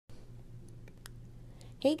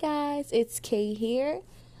Hey guys, it's Kay here.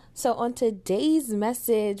 So, on today's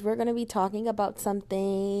message, we're going to be talking about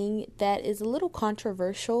something that is a little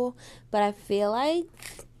controversial, but I feel like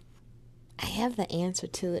I have the answer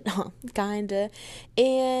to it, kinda.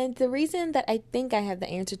 And the reason that I think I have the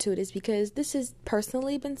answer to it is because this has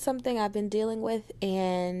personally been something I've been dealing with,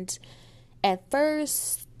 and at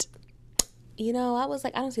first, I was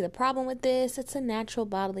like, I don't see the problem with this. It's a natural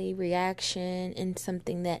bodily reaction and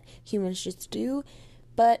something that humans just do.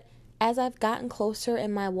 But as I've gotten closer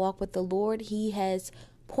in my walk with the Lord, He has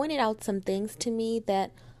pointed out some things to me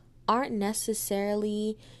that aren't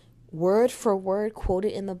necessarily word for word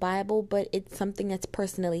quoted in the Bible, but it's something that's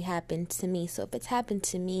personally happened to me. So if it's happened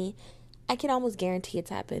to me, I can almost guarantee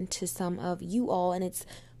it's happened to some of you all, and it's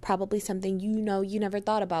probably something you never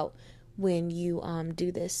thought about when you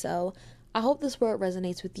do this. So I hope this word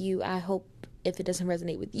resonates with you. I hope if it doesn't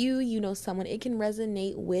resonate with you, you know someone it can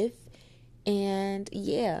resonate with. And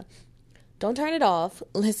yeah, don't turn it off.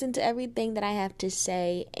 Listen to everything that I have to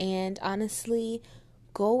say. And honestly,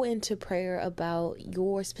 go into prayer about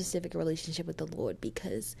your specific relationship with the Lord,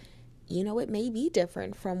 because it may be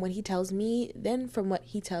different from what He tells me than from what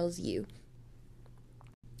He tells you.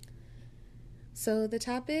 So the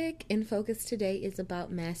topic in focus today is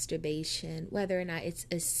about masturbation, whether or not it's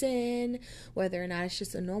a sin, whether or not it's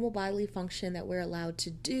just a normal bodily function that we're allowed to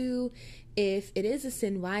do. If it is a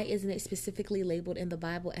sin, why isn't it specifically labeled in the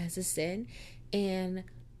Bible as a sin? And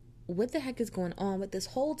what the heck is going on with this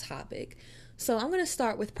whole topic? So I'm going to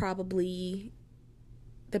start with probably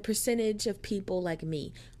the percentage of people like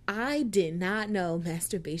me. I did not know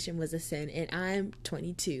masturbation was a sin, and I'm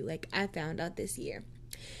 22. I found out this year.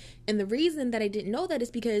 And the reason that I didn't know that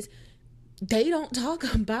is because they don't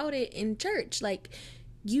talk about it in church.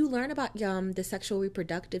 You learn about the sexual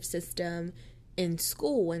reproductive system in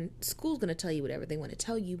school, and school's going to tell you whatever they want to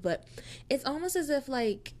tell you, but it's almost as if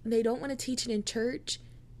they don't want to teach it in church,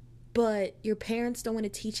 but your parents don't want to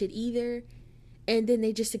teach it either. And then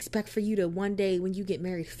they just expect for you to one day when you get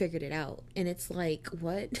married figure it out. And it's like,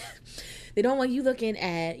 what? They don't want you looking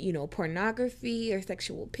at, pornography or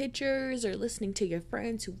sexual pictures or listening to your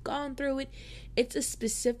friends who've gone through it. It's a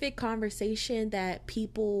specific conversation that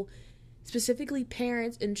people, specifically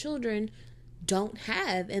parents and children, don't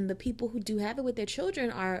have. And the people who do have it with their children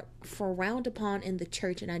are frowned upon in the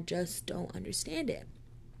church, and I just don't understand it.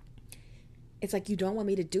 It's like, you don't want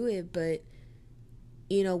me to do it, but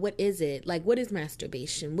what is it? What is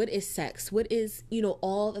masturbation? What is sex? What is,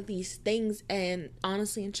 all of these things? And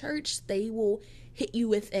honestly, in church, they will hit you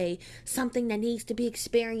with something that needs to be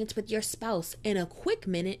experienced with your spouse in a quick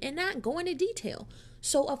minute and not go into detail.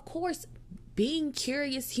 So, of course, being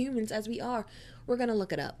curious humans as we are, we're going to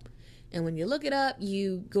look it up. And when you look it up,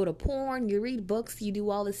 you go to porn, you read books, you do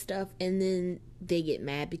all this stuff, and then they get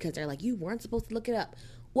mad because they're like, you weren't supposed to look it up.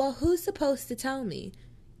 Well, who's supposed to tell me?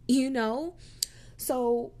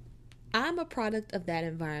 So I'm a product of that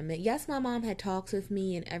environment. Yes, my mom had talks with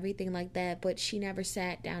me and everything like that, but she never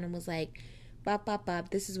sat down and was like, bop, bop,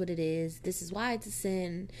 bop, this is what it is. This is why it's a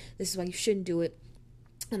sin. This is why you shouldn't do it,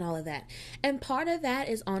 and all of that. And part of that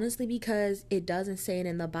is honestly because it doesn't say it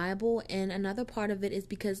in the Bible. And another part of it is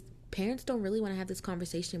because parents don't really want to have this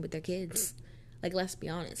conversation with their kids. Let's be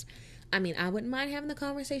honest. I mean, I wouldn't mind having the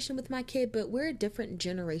conversation with my kid, but we're a different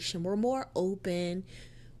generation. We're more open.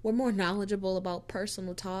 We're more knowledgeable about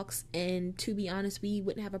personal talks, and to be honest, we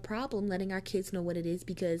wouldn't have a problem letting our kids know what it is,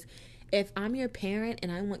 because if I'm your parent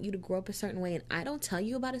and I want you to grow up a certain way and I don't tell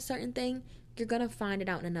you about a certain thing, you're going to find it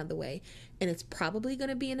out in another way, and it's probably going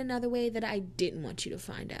to be in another way that I didn't want you to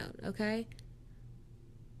find out, okay?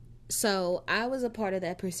 So I was a part of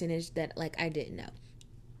that percentage that I didn't know.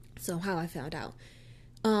 So how I found out.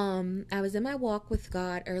 I was in my walk with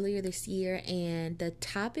God earlier this year, and the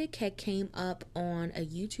topic had came up on a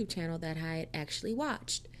YouTube channel that I had actually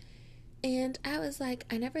watched. And I was like,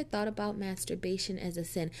 I never thought about masturbation as a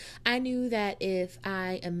sin. I knew that if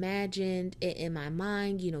I imagined it in my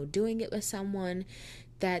mind, doing it with someone,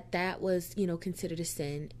 that was, considered a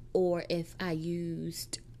sin. Or if I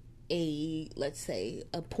used let's say,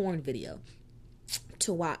 a porn video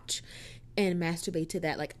to watch and masturbate to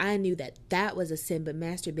that, I knew that was a sin. But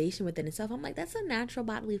masturbation within itself, I'm like, that's a natural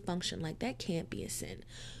bodily function. That can't be a sin.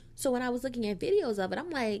 So when I was looking at videos of it, I'm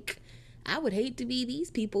like, I would hate to be these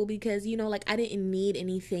people, because I didn't need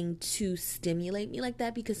anything to stimulate me like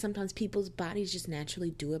that, because sometimes people's bodies just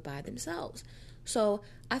naturally do it by themselves. So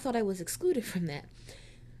I thought I was excluded from that.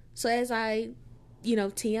 So as I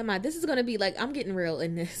TMI, this is going to be I'm getting real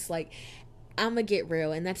in this, I'm gonna get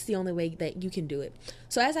real, and that's the only way that you can do it.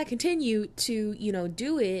 So as I continue to,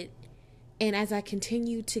 do it, And as I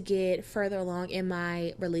continue to get further along in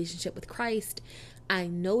my relationship with Christ, I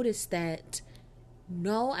noticed that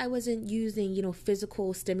no, I wasn't using,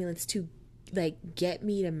 physical stimulants to like get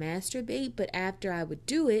me to masturbate, but after I would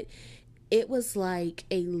do it, it was like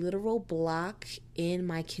a literal block in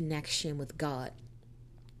my connection with God.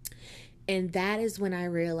 And that is when I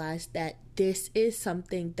realized that this is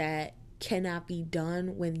something that cannot be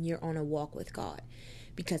done when you're on a walk with God.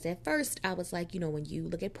 Because at first I was like, when you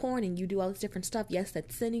look at porn and you do all this different stuff, yes,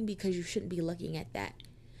 that's sinning because you shouldn't be looking at that.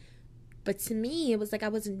 But to me, it was like I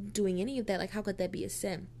wasn't doing any of that. Like, how could that be a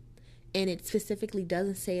sin? And it specifically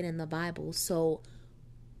doesn't say it in the Bible. So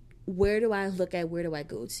where do I look at? Where do I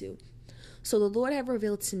go to? So the Lord have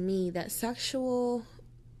revealed to me that sexual,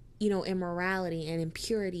 immorality and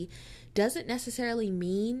impurity doesn't necessarily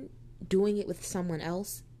mean doing it with someone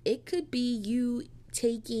else. It could be you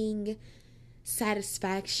taking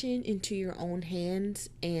satisfaction into your own hands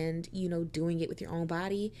and, doing it with your own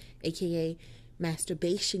body, aka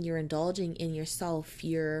masturbation. You're indulging in yourself.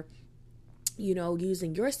 You're,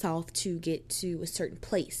 using yourself to get to a certain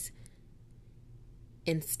place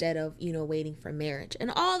instead of, waiting for marriage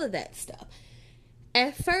and all of that stuff.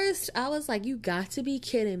 At first, I was like, you got to be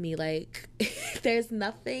kidding me. Like, there's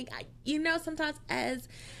nothing, sometimes as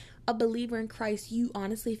a believer in Christ, you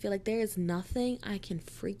honestly feel like there is nothing I can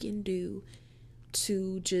freaking do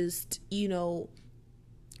to just,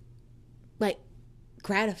 like,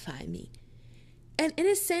 gratify me. And in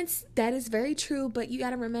a sense, that is very true, but you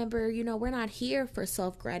got to remember, we're not here for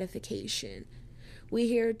self-gratification. We're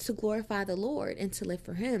here to glorify the Lord and to live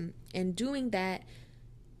for Him. And doing that,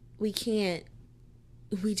 we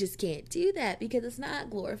just can't do that because it's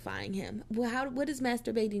not glorifying Him. Well, what does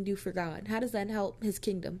masturbating do for God? How does that help His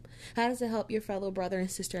kingdom? How does it help your fellow brother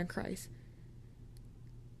and sister in Christ?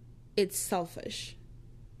 It's selfish.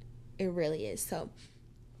 It really is. So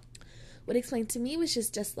what explained to me was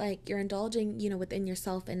just like you're indulging, within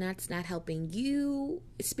yourself, and that's not helping you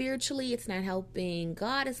spiritually. It's not helping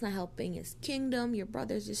God. It's not helping His kingdom, your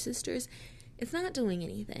brothers, your sisters. It's not doing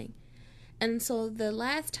anything. And so the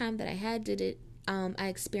last time that I did it, I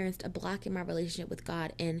experienced a block in my relationship with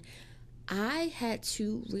God, and I had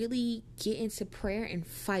to really get into prayer and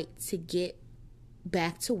fight to get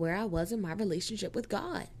back to where I was in my relationship with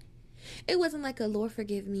God. It wasn't like a Lord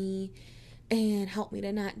forgive me and help me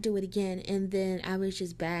to not do it again, and then I was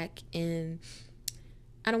just back in,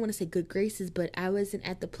 I don't want to say good graces, but I wasn't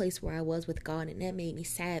at the place where I was with God, and that made me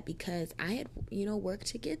sad because I had, worked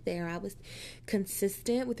to get there. I was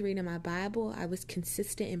consistent with reading my Bible. I was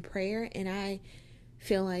consistent in prayer, and I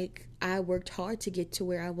feel like I worked hard to get to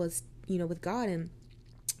where I was, with God, and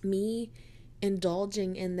me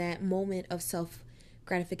indulging in that moment of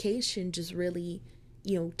self-gratification just really,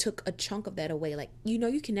 took a chunk of that away. Like,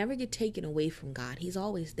 you can never get taken away from God. He's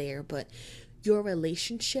always there, but your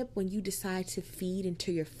relationship, when you decide to feed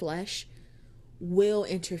into your flesh, will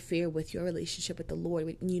interfere with your relationship with the Lord.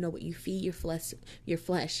 What you feed your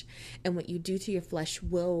flesh, and what you do to your flesh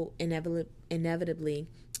will inevitably,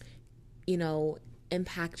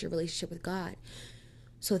 impact your relationship with God.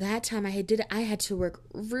 So that time I had to work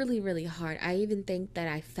really, really hard. I even think that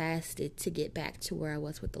I fasted to get back to where I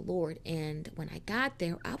was with the Lord. And when I got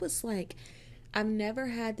there, I was like, I've never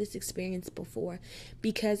had this experience before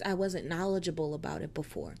because I wasn't knowledgeable about it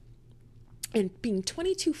before. And being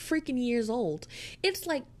 22 freaking years old, it's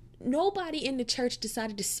like nobody in the church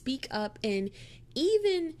decided to speak up. And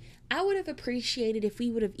even I would have appreciated if we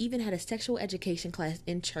would have even had a sexual education class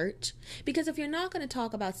in church. Because if you're not going to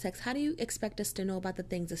talk about sex, how do you expect us to know about the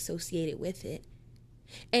things associated with it?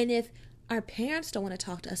 And if our parents don't want to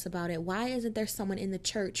talk to us about it, why isn't there someone in the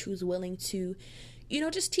church who's willing to,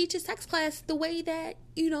 just teach a sex class the way that,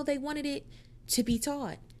 they wanted it to be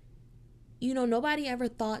taught? Nobody ever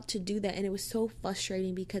thought to do that. And it was so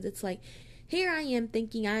frustrating because it's like, here I am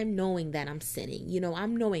thinking I'm knowing that I'm sinning.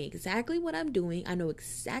 I'm knowing exactly what I'm doing. I know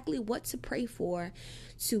exactly what to pray for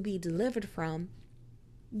to be delivered from.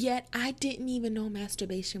 Yet I didn't even know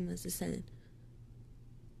masturbation was a sin.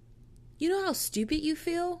 You know how stupid you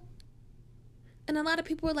feel? And a lot of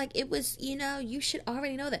people were like, it was, you should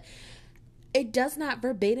already know that. It does not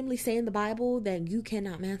verbatimly say in the Bible that you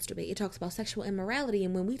cannot masturbate. It talks about sexual immorality.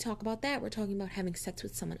 And when we talk about that, we're talking about having sex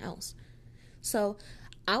with someone else. So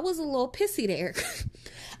I was a little pissy there.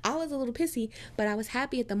 I was a little pissy, but I was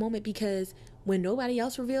happy at the moment because when nobody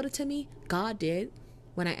else revealed it to me, God did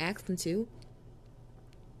when I asked him to.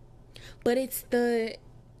 But it's the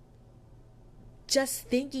just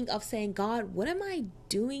thinking of saying, God, what am I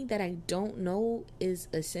doing that I don't know is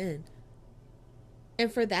a sin?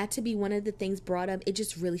 And for that to be one of the things brought up, it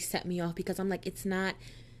just really set me off because I'm like, it's not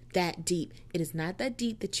that deep. It is not that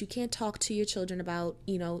deep that you can't talk to your children about,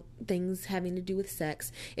 things having to do with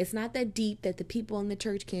sex. It's not that deep that the people in the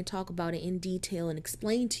church can't talk about it in detail and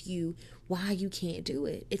explain to you why you can't do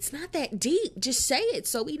it. It's not that deep. Just say it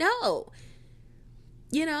so we know.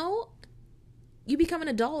 You become an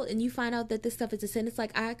adult and you find out that this stuff is a sin. It's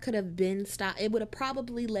like I could have been stopped. It would have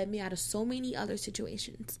probably led me out of so many other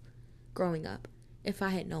situations growing up if I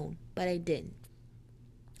had known, but I didn't.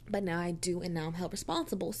 But now I do, and now I'm held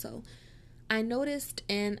responsible. So I noticed,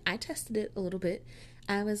 and I tested it a little bit.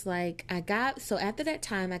 I was like, so after that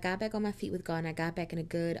time, I got back on my feet with God, and I got back in a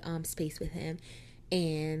good space with Him.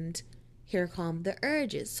 And here come the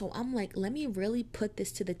urges. So I'm like, let me really put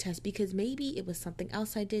this to the test, because maybe it was something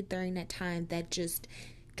else I did during that time that just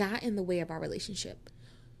got in the way of our relationship.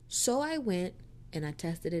 So I went and I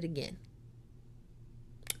tested it again.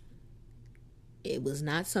 It was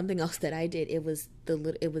not something else that I did. It was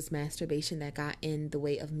masturbation that got in the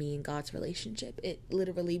way of me and God's relationship. It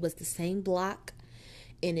literally was the same block,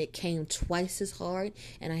 and it came twice as hard,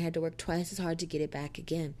 and I had to work twice as hard to get it back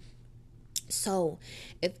again. So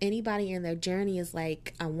if anybody in their journey is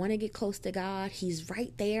like, I want to get close to God, He's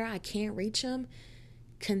right there, I can't reach Him,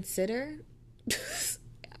 consider,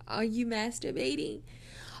 are you masturbating?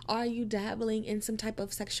 Are you dabbling in some type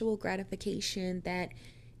of sexual gratification that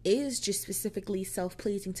is just specifically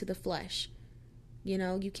self-pleasing to the flesh?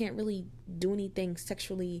 You can't really do anything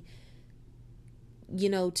sexually,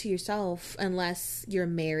 to yourself unless you're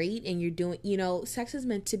married and you're doing, sex is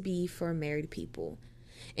meant to be for married people,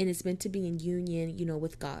 and it's meant to be in union,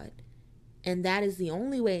 with God. And that is the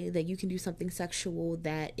only way that you can do something sexual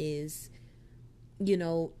that is,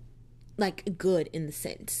 like good in the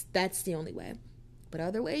sense. That's the only way. But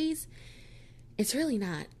other ways, it's really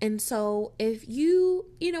not. And so if you,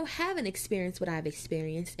 haven't experienced what I've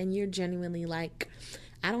experienced, and you're genuinely like,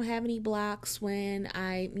 I don't have any blocks when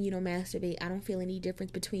I, masturbate. I don't feel any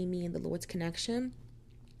difference between me and the Lord's connection.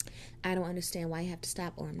 I don't understand why I have to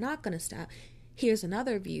stop, or I'm not going to stop. Here's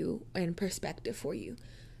another view and perspective for you.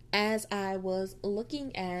 As I was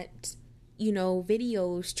looking at,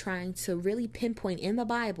 videos trying to really pinpoint in the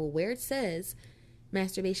Bible where it says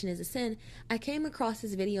masturbation is a sin, I came across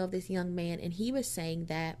this video of this young man, and he was saying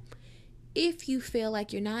that if you feel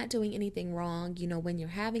like you're not doing anything wrong, when you're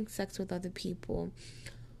having sex with other people,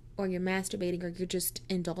 or you're masturbating, or you're just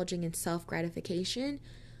indulging in self-gratification,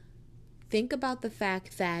 think about the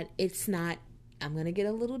fact that it's not, I'm going to get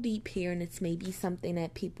a little deep here, and it's maybe something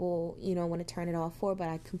that people, want to turn it off for, but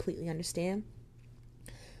I completely understand.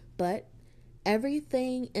 But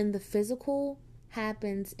everything in the physical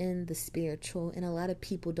happens in the spiritual, and a lot of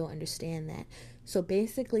people don't understand that. So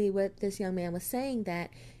basically what this young man was saying, that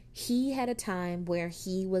he had a time where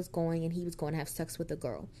he was going to have sex with a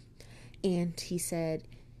girl, and he said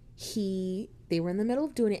they were in the middle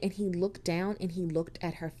of doing it, and he looked down and he looked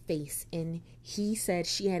at her face, and he said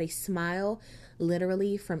she had a smile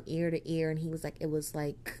literally from ear to ear, and he was like, it was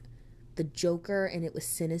like the Joker, and it was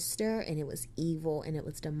sinister, and it was evil, and it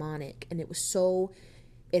was demonic, and it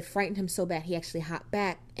frightened him so bad, he actually hopped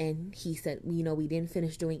back, and he said, we didn't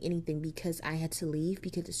finish doing anything because I had to leave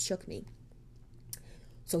because it shook me.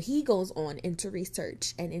 So he goes on into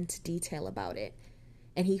research and into detail about it,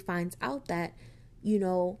 and he finds out that,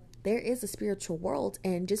 there is a spiritual world,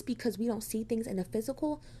 and just because we don't see things in the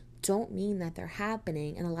physical don't mean that they're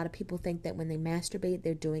happening. And a lot of people think that when they masturbate,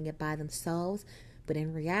 they're doing it by themselves, but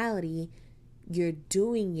in reality, you're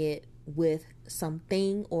doing it with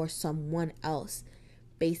something or someone else.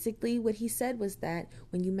 Basically, what he said was that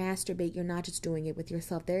when you masturbate, you're not just doing it with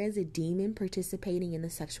yourself. There is a demon participating in the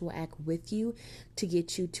sexual act with you to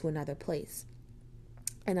get you to another place.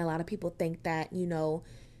 And a lot of people think that,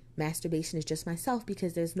 masturbation is just myself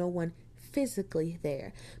because there's no one physically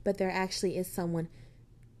there. But there actually is someone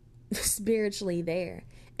spiritually there.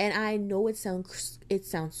 And I know it sounds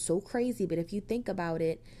so crazy, but if you think about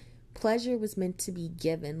it, pleasure was meant to be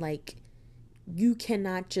given. Like, you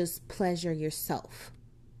cannot just pleasure yourself.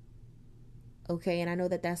 Okay, and I know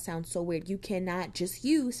that sounds so weird. You cannot, just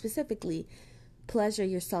you specifically, pleasure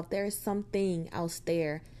yourself. There is something else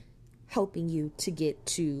there helping you to get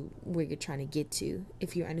to where you're trying to get to,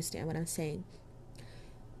 if you understand what I'm saying.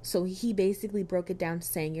 So he basically broke it down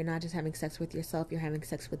saying you're not just having sex with yourself, you're having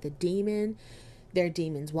sex with a demon. There are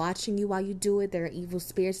demons watching you while you do it. There are evil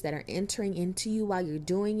spirits that are entering into you while you're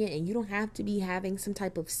doing it. And you don't have to be having some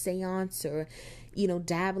type of seance or,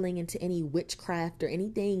 dabbling into any witchcraft or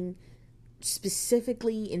anything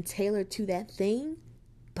specifically and tailored to that thing,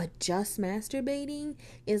 but just masturbating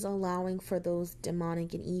is allowing for those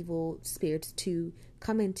demonic and evil spirits to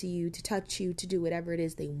come into you, to touch you, to do whatever it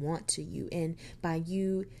is they want to you. And by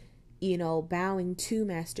you bowing to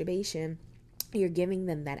masturbation, you're giving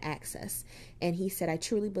them that access. And he said, I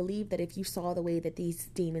truly believe that if you saw the way that these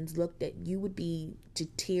demons looked, at you would be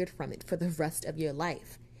deterred from it for the rest of your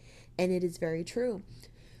life. And it is very true.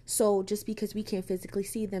 So just because we can't physically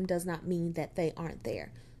see them does not mean that they aren't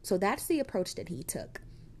there. So that's the approach that he took.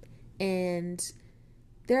 And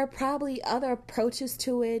there are probably other approaches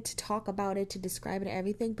to it, to talk about it, to describe it, and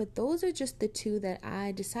everything. But those are just the two that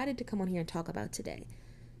I decided to come on here and talk about today.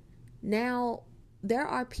 Now, there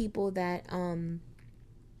are people that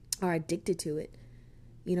are addicted to it.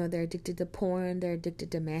 They're addicted to porn. They're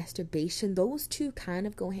addicted to masturbation. Those two kind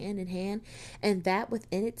of go hand in hand. And that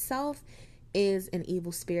within itself is an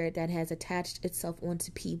evil spirit that has attached itself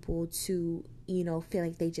onto people to, feel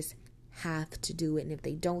like they just have to do it. And if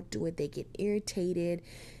they don't do it, they get irritated.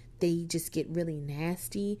 They just get really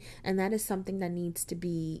nasty. And that is something that needs to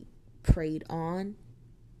be prayed on.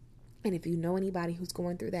 And if you know anybody who's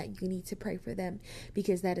going through that, you need to pray for them,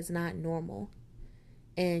 because that is not normal.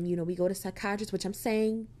 And, we go to psychiatrists, which I'm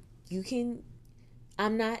saying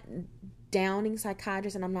I'm not downing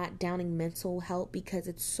psychiatrists and I'm not downing mental health, because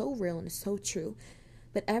it's so real and it's so true.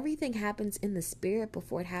 But everything happens in the spirit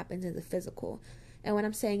before it happens in the physical. And what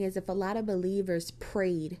I'm saying is, if a lot of believers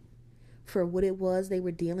prayed for what it was they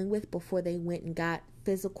were dealing with before they went and got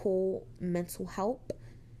physical mental help,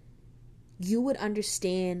 you would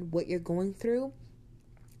understand what you're going through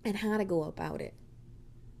and how to go about it.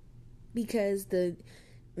 Because the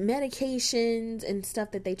medications and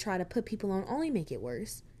stuff that they try to put people on only make it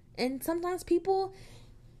worse. And sometimes people,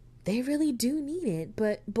 they really do need it.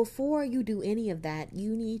 But before you do any of that,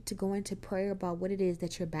 you need to go into prayer about what it is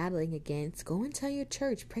that you're battling against. Go and tell your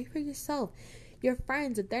church. Pray for yourself. Your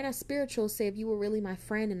friends, if they're not spiritual, say, if you were really my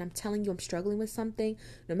friend and I'm telling you I'm struggling with something,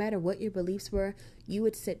 no matter what your beliefs were, you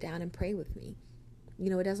would sit down and pray with me.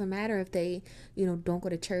 It doesn't matter if they, don't go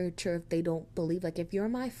to church, or if they don't believe. Like, if you're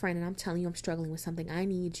my friend and I'm telling you I'm struggling with something, I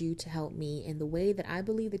need you to help me. And the way that I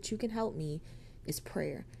believe that you can help me is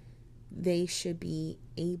prayer. They should be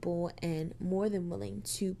able and more than willing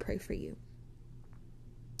to pray for you.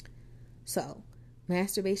 So,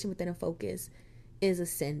 masturbation within a focus is a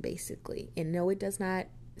sin, basically. And no, it does not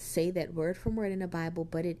say that word from word in the Bible,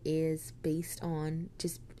 but it is based on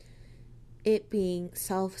just it being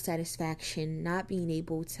self-satisfaction, not being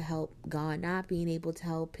able to help God, not being able to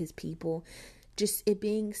help his people, just it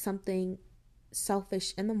being something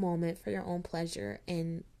selfish in the moment for your own pleasure.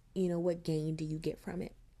 And, what gain do you get from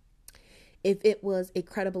it? If it was a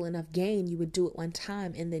credible enough gain, you would do it one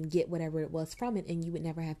time and then get whatever it was from it, and you would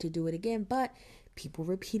never have to do it again. But people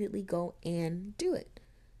repeatedly go and do it.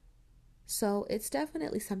 So it's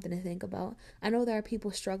definitely something to think about. I know there are people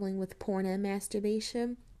struggling with porn and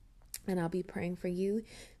masturbation, and I'll be praying for you.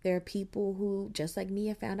 There are people who, just like me,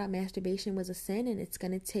 have found out masturbation was a sin, and it's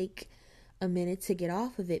going to take a minute to get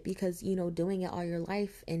off of it, because, doing it all your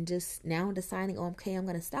life and just now deciding, okay, I'm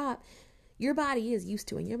going to stop. Your body is used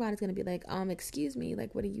to it, and your body's going to be like, excuse me,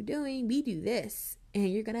 like, what are you doing? We do this,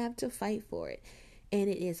 and you're going to have to fight for it. And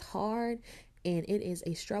it is hard, and it is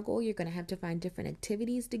a struggle. You're going to have to find different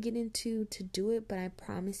activities to get into to do it, but I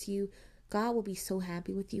promise you, God will be so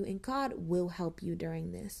happy with you, and God will help you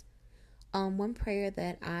during this. One prayer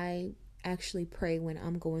that I actually pray when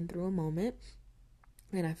I'm going through a moment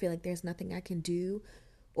and I feel like there's nothing I can do,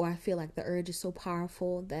 or I feel like the urge is so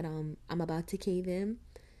powerful that I'm about to cave in,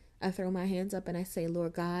 I throw my hands up and I say,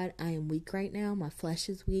 Lord God, I am weak right now. My flesh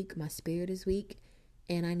is weak. My spirit is weak.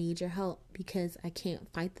 And I need your help, because I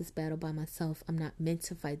can't fight this battle by myself. I'm not meant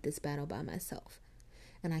to fight this battle by myself.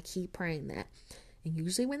 And I keep praying that. And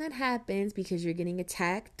usually when that happens, because you're getting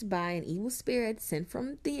attacked by an evil spirit sent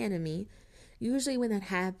from the enemy, usually when that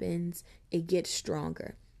happens, it gets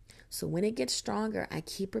stronger. So when it gets stronger, I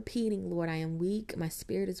keep repeating, Lord, I am weak. My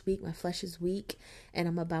spirit is weak. My flesh is weak. And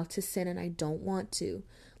I'm about to sin, and I don't want to.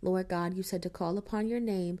 Lord God, you said to call upon your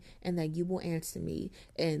name and that you will answer me.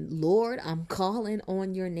 And Lord, I'm calling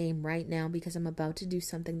on your name right now, because I'm about to do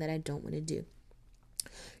something that I don't want to do.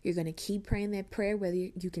 You're going to keep praying that prayer, whether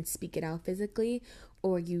you can speak it out physically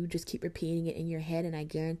or you just keep repeating it in your head. And I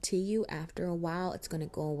guarantee you, after a while, it's going to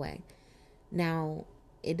go away. Now,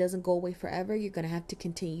 it doesn't go away forever. You're going to have to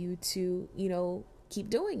continue to, keep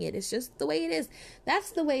doing it. It's just the way it is.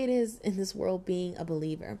 That's the way it is in this world, being a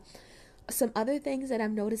believer. Some other things that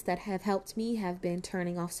I've noticed that have helped me have been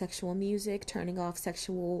turning off sexual music, turning off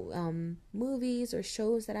sexual movies or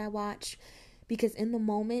shows that I watch. Because in the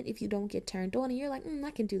moment, if you don't get turned on and you're like,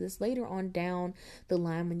 I can do this later on down the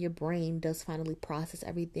line, when your brain does finally process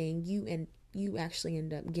everything, you actually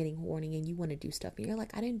end up getting horny and you want to do stuff. And you're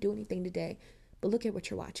like, I didn't do anything today, but look at what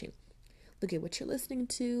you're watching. Look at what you're listening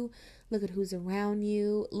to. Look at who's around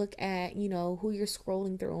you. Look at, who you're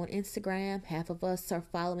scrolling through on Instagram. Half of us are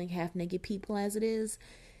following half naked people as it is.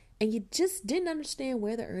 And you just didn't understand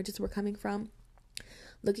where the urges were coming from.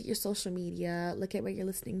 Look at your social media. Look at what you're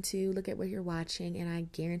listening to. Look at what you're watching. And I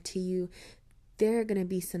guarantee you, there are going to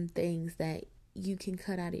be some things that you can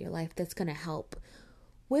cut out of your life that's going to help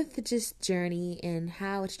with the just journey and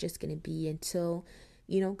how it's just going to be until,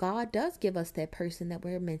 God does give us that person that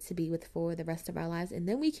we're meant to be with for the rest of our lives. And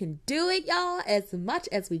then we can do it, y'all, as much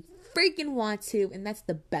as we freaking want to. And that's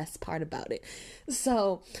the best part about it.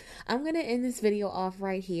 So I'm going to end this video off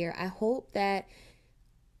right here. I hope that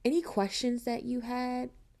any questions that you had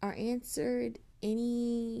are answered.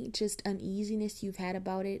 Any just uneasiness you've had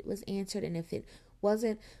about it was answered. And if it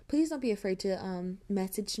wasn't, please don't be afraid to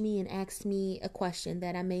message me and ask me a question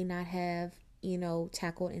that I may not have,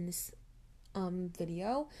 tackled in this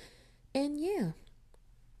video. And yeah,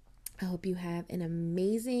 I hope you have an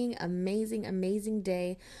amazing, amazing, amazing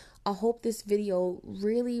day. I hope this video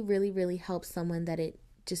really, really, really helps someone that it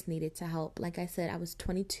just needed to help. Like I said, I was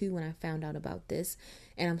 22 when I found out about this,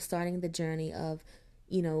 and I'm starting the journey of,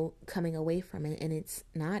 coming away from it. And it's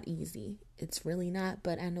not easy. It's really not.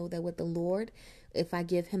 But I know that with the Lord, if I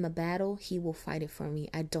give him a battle, he will fight it for me.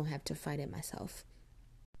 I don't have to fight it myself.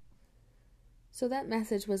 So that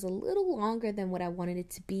message was a little longer than what I wanted it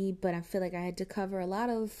to be, but I feel like I had to cover a lot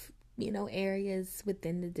of, areas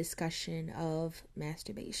within the discussion of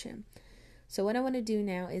masturbation. So what I want to do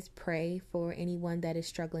now is pray for anyone that is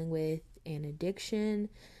struggling with an addiction,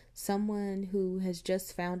 someone who has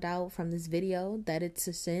just found out from this video that it's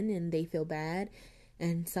a sin and they feel bad,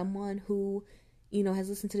 and someone who, has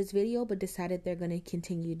listened to this video but decided they're going to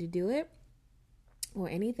continue to do it, or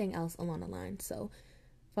anything else along the line. So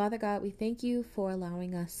Father God, we thank you for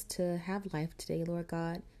allowing us to have life today, Lord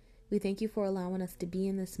God. We thank you for allowing us to be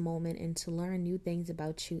in this moment and to learn new things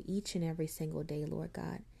about you each and every single day, Lord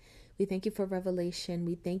God. We thank you for revelation.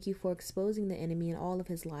 We thank you for exposing the enemy and all of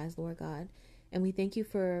his lies, Lord God. And we thank you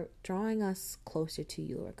for drawing us closer to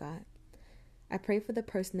you, Lord God. I pray for the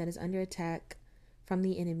person that is under attack from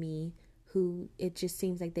the enemy, who it just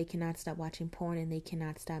seems like they cannot stop watching porn and they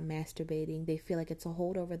cannot stop masturbating. They feel like it's a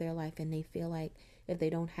hold over their life, and they feel like if they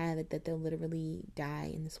don't have it, that they'll literally die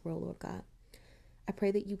in this world, Lord God. I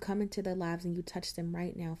pray that you come into their lives and you touch them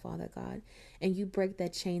right now, Father God, and you break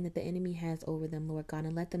that chain that the enemy has over them, Lord God,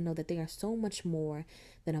 and let them know that they are so much more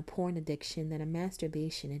than a porn addiction, than a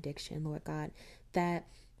masturbation addiction, Lord God, that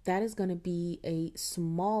is going to be a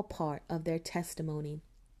small part of their testimony.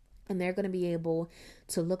 And they're going to be able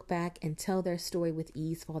to look back and tell their story with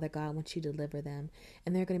ease, Father God, once you deliver them.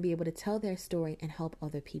 And they're going to be able to tell their story and help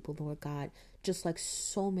other people, Lord God, just like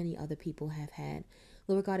so many other people have had.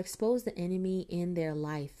 Lord God, expose the enemy in their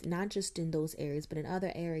life, not just in those areas, but in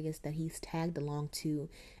other areas that he's tagged along to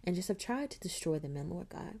and just have tried to destroy them in, Lord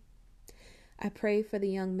God. I pray for the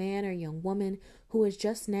young man or young woman who is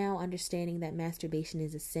just now understanding that masturbation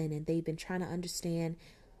is a sin, and they've been trying to understand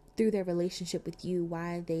through their relationship with you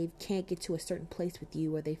why they can't get to a certain place with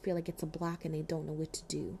you, or they feel like it's a block and they don't know what to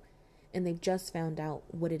do. And they've just found out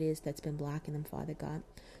what it is that's been blocking them, Father God.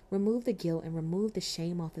 Remove the guilt and remove the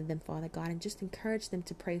shame off of them, Father God, and just encourage them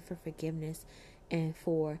to pray for forgiveness and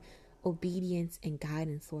for obedience and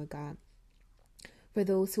guidance, Lord God. For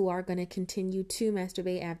those who are going to continue to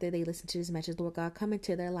masturbate after they listen to this message, Lord God, come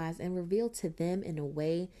into their lives and reveal to them in a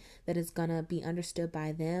way that is going to be understood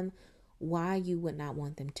by them why you would not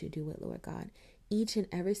want them to do it, Lord God. Each and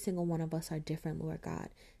every single one of us are different, Lord God.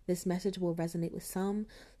 This message will resonate with some.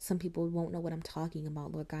 Some people won't know what I'm talking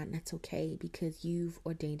about, Lord God, and that's okay because you've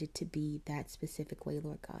ordained it to be that specific way,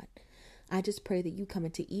 Lord God. I just pray that you come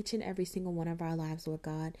into each and every single one of our lives, Lord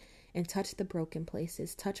God, and touch the broken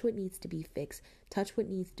places, touch what needs to be fixed, touch what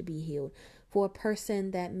needs to be healed. For a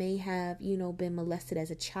person that may have, been molested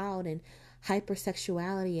as a child and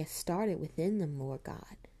hypersexuality has started within them, Lord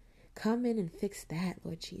God. Come in and fix that,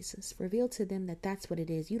 Lord Jesus. Reveal to them that that's what it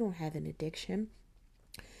is. You don't have an addiction.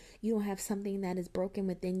 You don't have something that is broken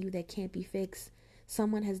within you that can't be fixed.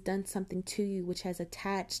 Someone has done something to you which has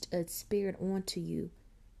attached a spirit onto you.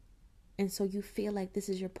 And so you feel like this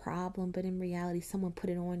is your problem, but in reality, someone put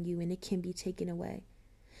it on you and it can be taken away.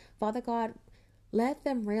 Father God, let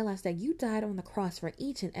them realize that you died on the cross for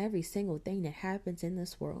each and every single thing that happens in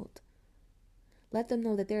this world. Let them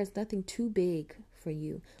know that there is nothing too big for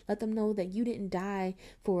you. Let them know that you didn't die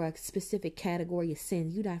for a specific category of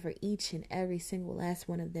sin. You died for each and every single last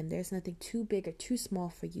one of them. There's nothing too big or too small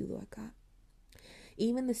for you, Lord God.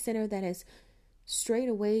 Even the sinner that has strayed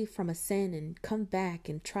away from a sin and come back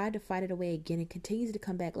and tried to fight it away again and continues to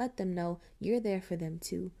come back, let them know you're there for them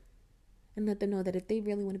too. and let them know that if they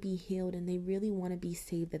really want to be healed and they really want to be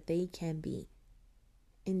saved, that they can be.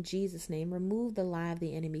 In Jesus' name, remove the lie of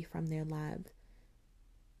the enemy from their lives.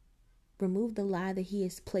 Remove the lie that he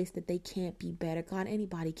has placed that they can't be better. God,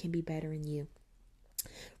 anybody can be better in you.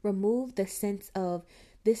 Remove the sense of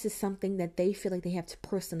this is something that they feel like they have to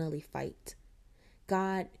personally fight.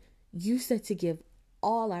 God, you said to give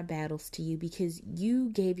all our battles to you because you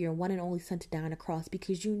gave your one and only son to die on a cross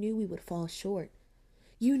because you knew we would fall short.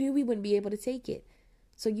 You knew we wouldn't be able to take it.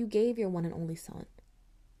 So you gave your one and only son.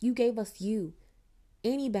 You gave us you.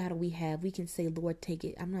 Any battle we have, we can say, Lord, take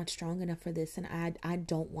it. I'm not strong enough for this, and I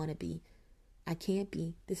don't want to be. I can't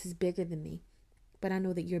be. This is bigger than me. But I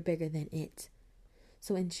know that you're bigger than it.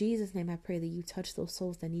 So in Jesus' name, I pray that you touch those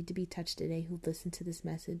souls that need to be touched today who listen to this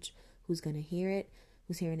message, who's going to hear it,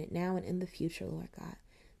 who's hearing it now and in the future, Lord God.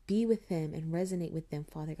 Be with them and resonate with them,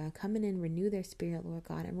 Father God. Come in and renew their spirit, Lord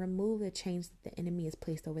God, and remove the chains that the enemy has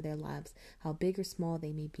placed over their lives, how big or small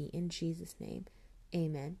they may be. In Jesus' name,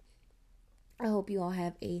 amen. I hope you all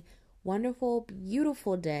have a wonderful,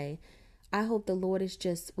 beautiful day. I hope the Lord is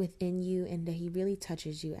just within you and that he really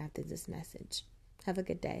touches you after this message. Have a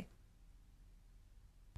good day.